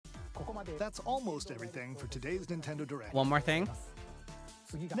That's almost everything for today's Nintendo Direct. One more thing.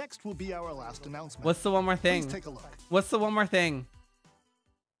 Next will be our last announcement. What's the one more thing? Please take a look. What's the one more thing?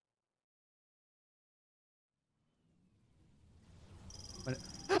 What?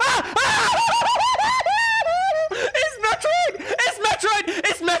 It's Metroid! It's Metroid!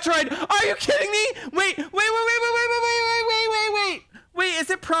 It's Metroid! Are you kidding me? Wait! Wait, is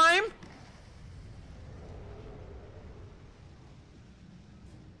it Prime?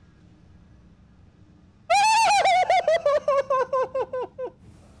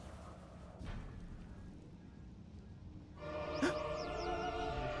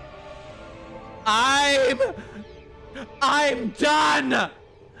 I'm done!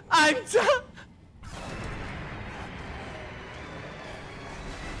 I'm done!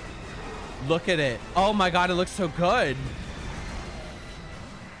 Look at it. Oh my god, it looks so good.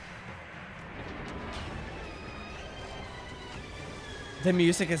 The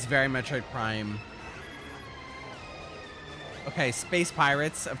music is very Metroid Prime. Okay, Space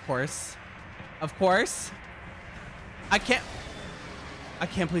Pirates, of course. Of course. I can't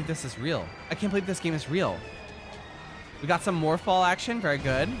believe this is real. I can't believe this game is real. We got some Morphball action. Very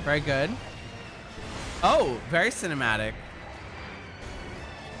good. Very good. Oh, very cinematic.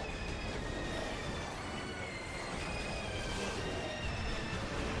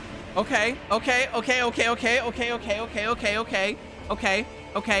 Okay.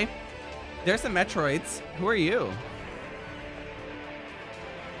 There's the Metroids. Who are you?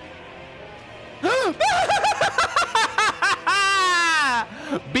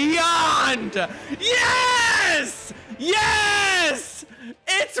 Beyond! Yes! Yes!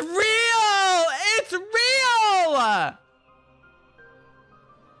 It's real! It's real!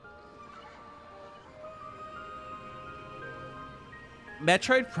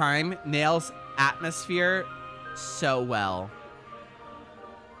 Metroid Prime nails atmosphere so well.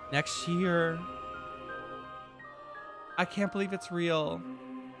 Next year. I can't believe it's real.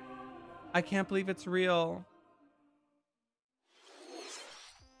 I can't believe it's real.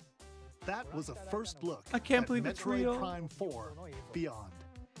 That was a first look. I can't at believe it's Metroid real. Prime 4 Beyond.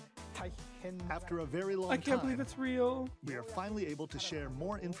 After a very long I time, can't believe it's real. we are finally able to share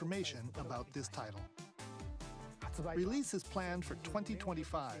more information about this title. Release is planned for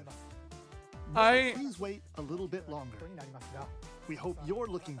 2025. Please wait a little bit longer. We hope you're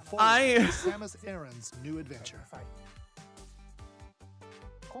looking forward to Samus Aran's new adventure.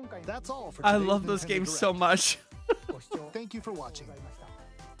 That's all for I today's love those Nintendo games Direct. so much. Thank you for watching.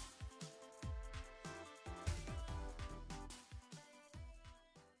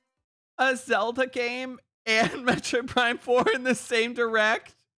 A Zelda game and Metroid Prime 4 in the same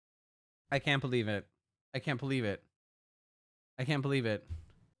direct. I can't believe it. I can't believe it. I can't believe it.